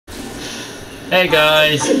Hey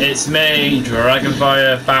guys, it's me,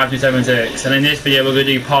 Dragonfire5276, and in this video we're going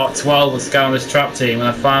to do part 12 of Skylanders Trap Team, and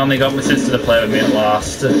I finally got my sister to play with me at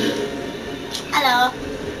last. Hello.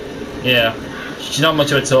 Yeah, she's not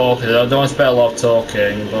much of a talker, I don't want to spend a lot of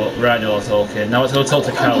talking, but we're doing a lot of talking. Now let's go talk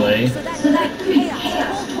to Kelly. So that's like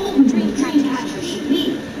chaos, total dream practice.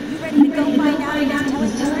 You ready to go find out if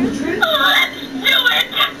he's telling the truth?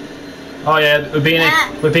 Oh yeah,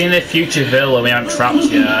 we're being a future villain we haven't trapped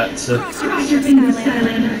yet. Cross your fingers,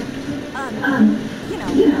 Skylander. You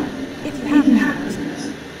know, if you have powers.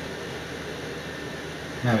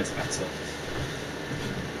 Now it's better.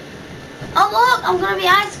 Oh look, I'm gonna be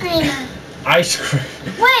ice cream. Ice cream?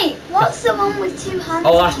 Wait, what's the one with two hands?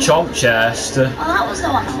 Oh, that's Chomp Chest. Oh, that was the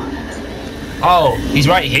one I wanted. Oh, he's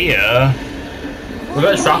right here. We're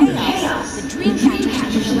going to trap him. The dream catcher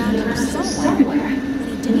should be around here somewhere.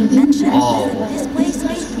 Didn't mention that this place is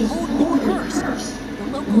totally cursed. The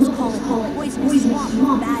locals call it the poisonous swamp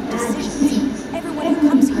of bad decisions. Everyone who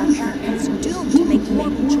comes here apparently is doomed to make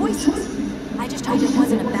horrible choices. I just hope it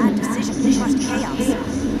wasn't a bad decision to trust chaos. Be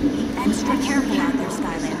extra careful out there,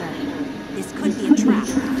 Skylander. This could be a trap.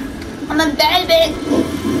 I'm a baby.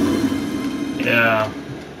 Yeah.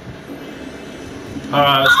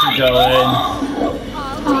 Alright, let's keep going.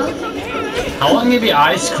 How long will you be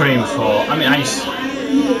ice cream for? I mean, ice.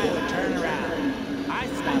 Turn around. I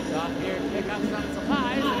stopped off here to pick up some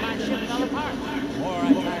supplies and my ship fell apart. The more I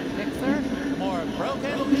try to fix her, the more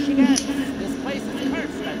broken she gets. This place is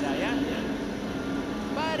cursed, I tell ya.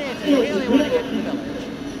 But if you really want to get to the village,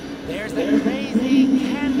 there's a crazy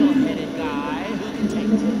candle-headed guy who can take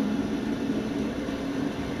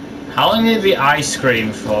you. How long will you be ice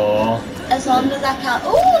cream for? As long as I can.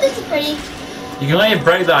 Ooh, this is pretty. You can only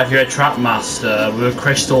break that if you're a trap master with a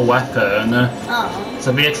crystal weapon. Oh.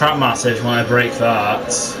 So be a trap master if you want to break that.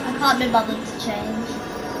 I can't be bothered to change.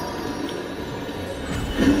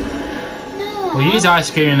 No. We'll use ice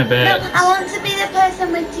cream in a bit. No, I want to be the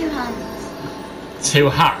person with two hands. Two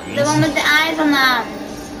hands? The one with the eyes on the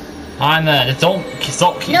hands. I'm there. Don't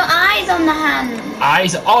stop. No eyes on the hands.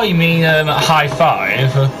 Eyes? Oh, you mean high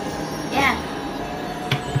five? Yeah.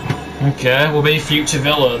 Okay, we'll be future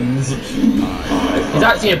villains. He's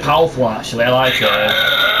actually a powerful one, actually. I like it.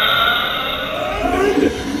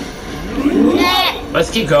 Yeah. Let's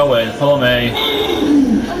keep going. Follow me.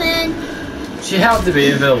 Come in. She had to be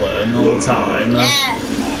a villain all the time. Yeah.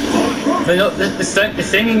 The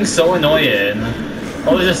singing's so annoying.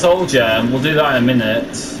 Oh, there's a soul gem. We'll do that in a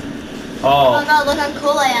minute. Oh my god, look how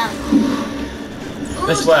cool I am. Ooh,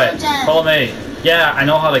 This way. soul gem. Follow me. Yeah, I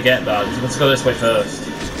know how to get that. Let's go this way first.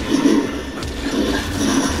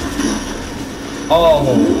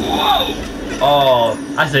 Oh,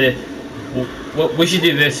 actually, we should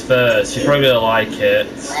do this first. You're probably gonna like it.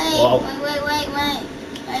 Wait.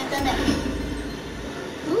 I've done it.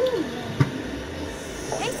 Ooh.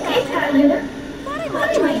 Hey, Skylander. Thought I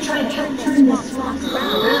might try to turn this swamp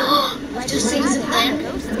around. I've just seen something.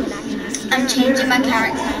 I'm changing my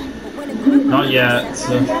character. Not yet.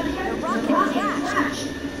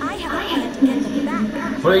 I have a plan to get them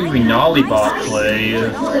back. What are you doing, Gnarly Barkley?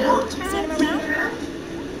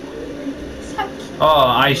 Oh,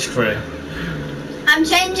 ice cream. I'm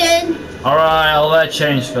changing. Alright, I'll let her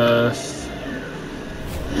change first.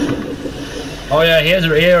 Oh yeah, he has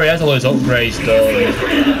all those upgrades though.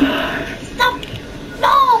 Stop!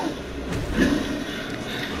 No!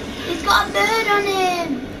 He's got a bird on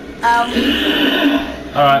him.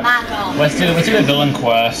 Alright, Marco. let's do the villain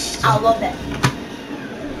quest. I love it.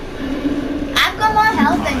 I've got more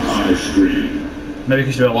health than you. Maybe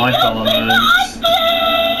because you're a life element.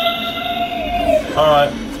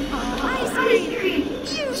 Alright. I scream,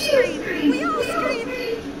 you scream, we all scream.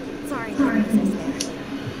 Sorry, no business there.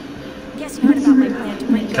 Guess you heard about my plan to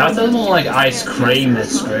bring That doesn't look like ice cream will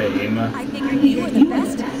scream. I figured you were the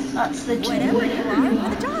best. That's the Whatever truth. you are, for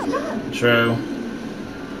the job. True.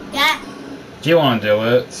 Yeah. Do you want to do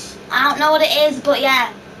it? I don't know what it is, but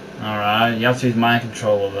yeah. Alright, you have to use mind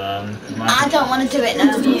controller then. I don't want to do it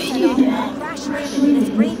now. You do it. Crash landed in this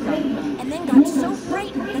graveyard, and then got so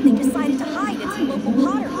frightened that they decided to hide in some local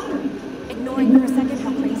pottery. Ignoring for a second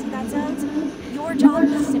how crazy that sounds, your job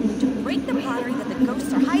is simply to break the pottery that the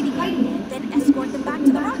ghosts are hiding in, then escort them back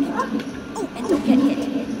to the rocket. Oh, and don't get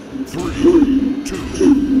hit. 3, 2,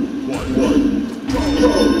 1, 1.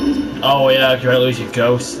 Oh yeah, if you lose your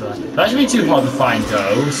ghost then. That should be too hard to find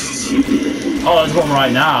ghosts. Oh, there's one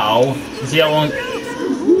right now. See how long...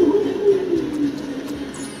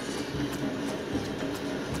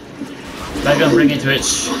 They're gonna bring it to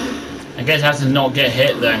its... I guess I have to not get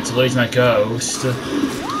hit then to lose my ghost.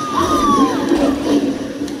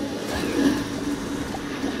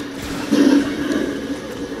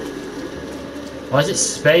 Why is it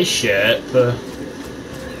spaceship?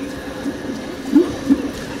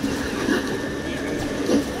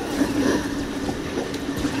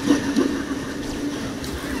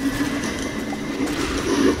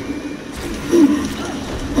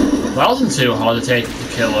 That wasn't too hard to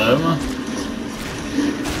kill him.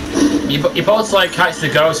 You both like catch the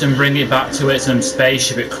ghost and bring it back to its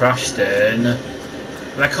spaceship it crashed in.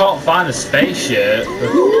 But I can't find the spaceship.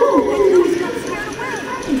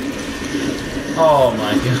 Oh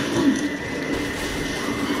my god.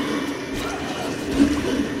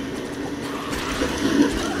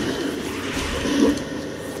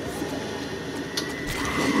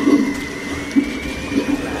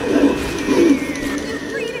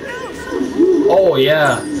 Oh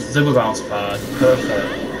yeah, Zoomer bounce pad, perfect.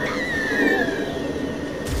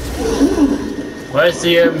 Where's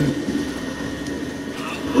the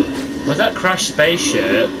where's that crashed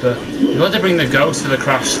spaceship? You want to bring the ghost to the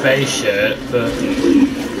crashed spaceship. It was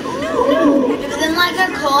in like a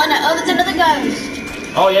corner. Oh, there's another ghost.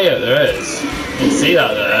 Oh yeah, there is. You can see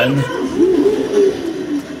that then.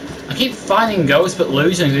 I keep finding ghosts but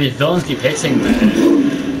losing because these villains keep hitting me.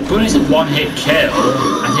 Boone is a one-hit kill.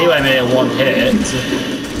 I see why I made it one hit.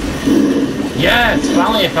 Yes,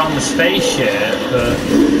 finally I found the spaceship.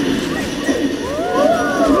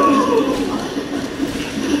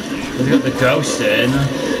 We got the ghost in.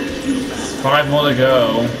 5 more to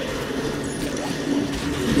go.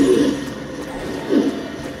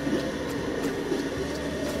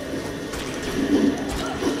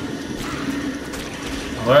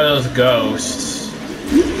 Where are those ghosts?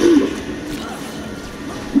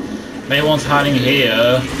 Maybe one's hiding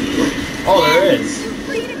here. Oh, there is.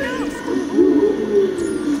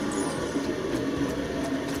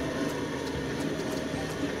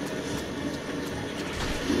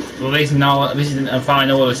 Well, at least I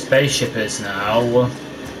find out where the spaceship is now.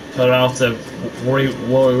 So I don't have to worry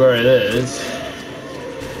where it is.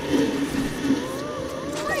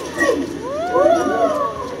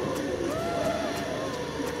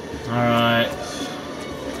 Alright.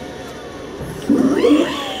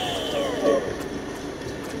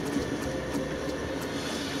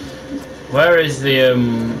 Where is the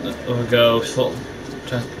other ghost?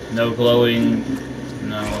 No glowing.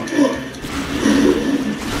 No.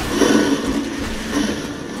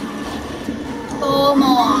 Four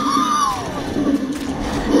more.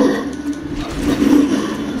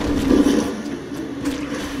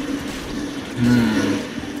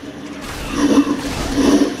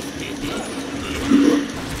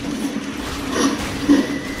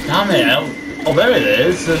 Damn it! Oh, there it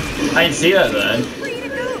is. I didn't see that then.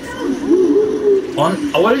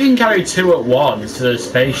 I wonder if you can carry 2 at once to the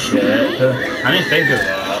spaceship. I didn't think of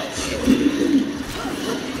that.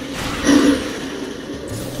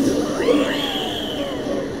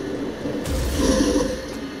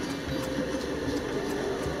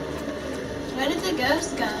 Where did the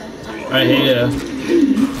ghost go? Right here.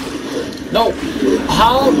 No!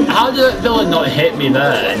 How did that villain not hit me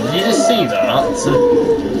then? Did you just see that? I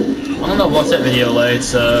don't know, watch that video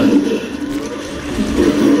later.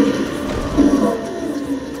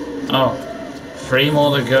 Oh. 3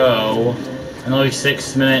 more to go. And only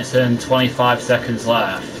 6 minutes and 25 seconds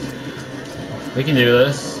left. We can do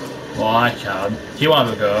this. Well, I can. Do you want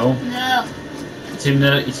to go? No. You too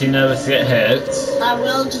nervous to get hit? I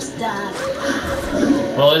will just die.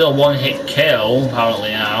 Well, it's a one-hit kill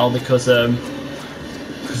apparently now because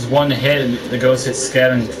one hit the ghost gets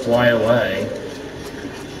scared and fly away.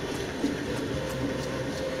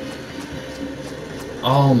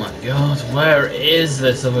 Oh my god, where is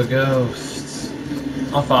this other ghost?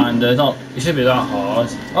 I'll find it. It shouldn't be that hard.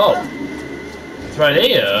 Oh, it's right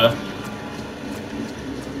here.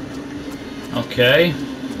 Okay.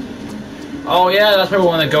 Oh yeah, that's probably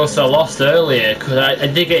one of the ghosts I lost earlier, because I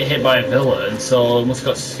did get hit by a villain, so I must have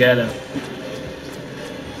got scared and... I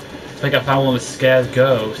think I found one of the scared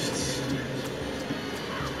ghosts.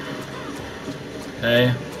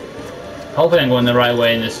 Okay. Hoping I'm going the right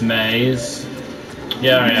way in this maze.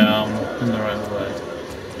 Yeah, I am. In the right way.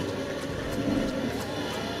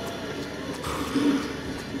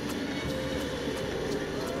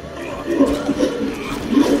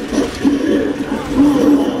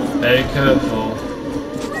 Very careful.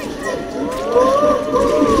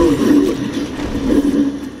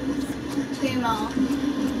 Two more.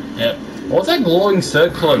 Yep. What's that glowing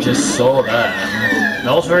circle I just saw there?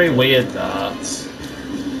 That was very weird, that.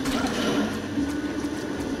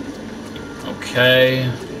 Okay.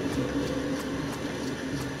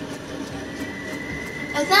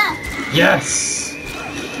 What's that? Yes!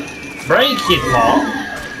 Break it, Pop!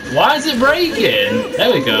 Why is it breaking?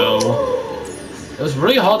 There we go. was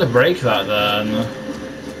really hard to break that then.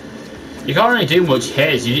 You can't really do much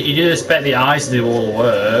hits. You do expect the eyes to do all the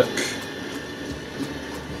work.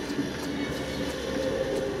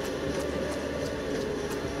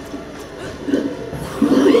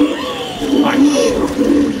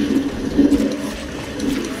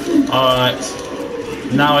 Alright.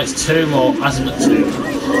 Now it's 2 more. Hasn't it 2?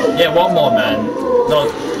 Yeah, 1 more, man. No.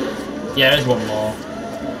 Yeah, there's 1 more.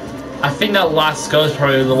 I think that last ghost is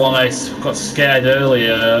probably the one I got scared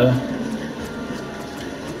earlier.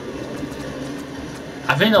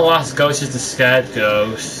 I think the last ghost is the scared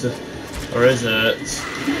ghost. Or is it?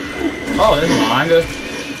 Oh, never mind.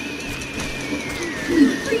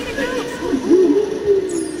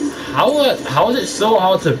 How is it so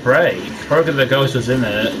hard to break? Probably the ghost was in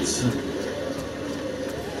it.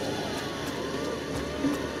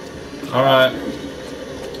 Alright.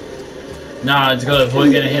 Nah, it's gotta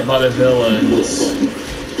avoid getting hit by the villains.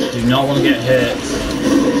 Do not want to get hit.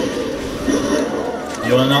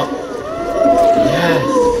 You wanna not? Yes!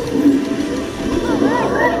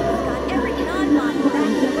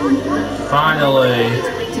 Finally!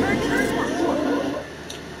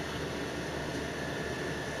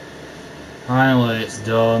 Finally, it's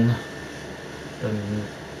done.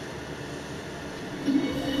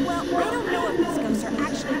 Well, I don't know if these ghosts are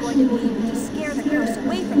actually going to be able to scare the curse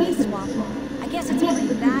away from this swamp. I guess it's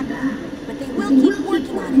pretty bad now, but they will keep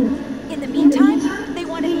working on it. In the meantime, they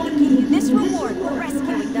wanted me to give you this reward for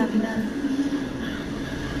rescuing them.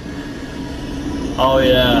 Oh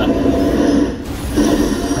yeah.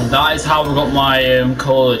 And that is how we got my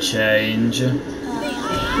colour change. We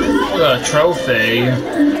got a trophy.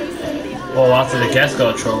 Oh, after the guest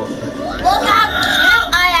got a trophy. Look how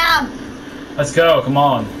cute I am! Let's go, come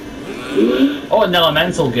on. Oh, an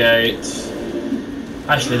elemental gate.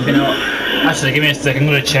 Actually, give me a sec, I'm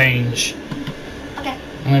gonna change. Okay.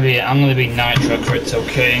 I'm gonna be Nitro Crypto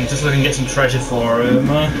King, just so I can get some treasure for him.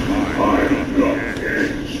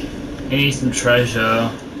 He needs some treasure.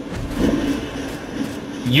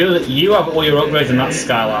 You have all your upgrades in that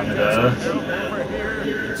Skylander.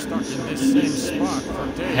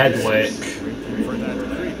 Hedwig. For that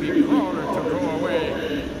creepy crawler to go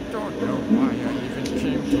away. Don't know why I even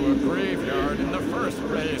came to a graveyard in the first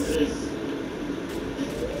place.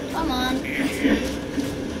 Come on.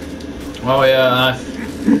 Oh yeah.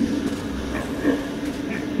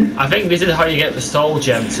 I think this is how you get the soul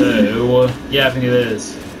gem too. Yeah, I think it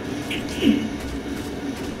is.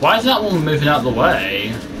 Why is that one moving out of the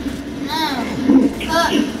way? No.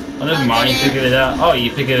 Oh, never mind, you figured it out. Oh,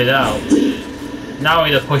 you figured it out. Now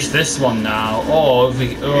we need to push this one now, or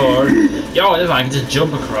never mind, I can just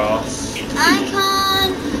jump across. I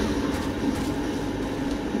can't.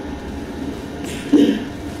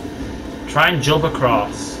 Try and jump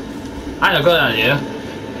across. I know, got an idea.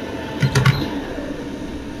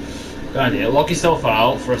 Got an idea. Lock yourself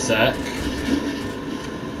out for a sec.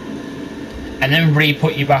 And then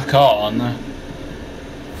re-put you back on.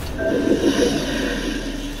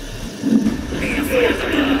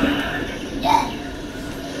 Yeah.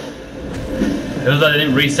 It was like I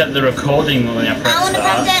didn't reset the recording when I pressed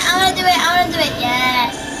that. I wanna do it,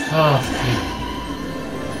 yes. Oh.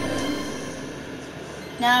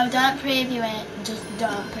 No, don't preview it. Just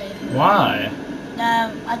don't preview it. Why?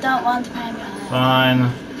 No, I don't want to preview it.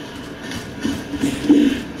 Fine.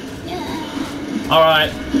 Yeah.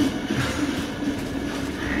 Alright.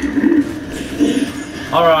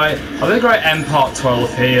 Alright. I'm gonna go at M Part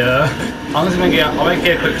 12 here. I'm just gonna get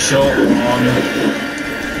a quick short one.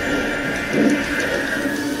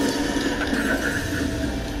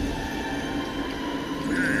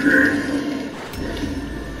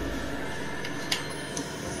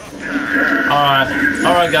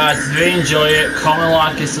 Alright guys, if you enjoy it, comment,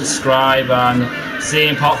 like and subscribe, and see you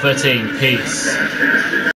in part 13. Peace.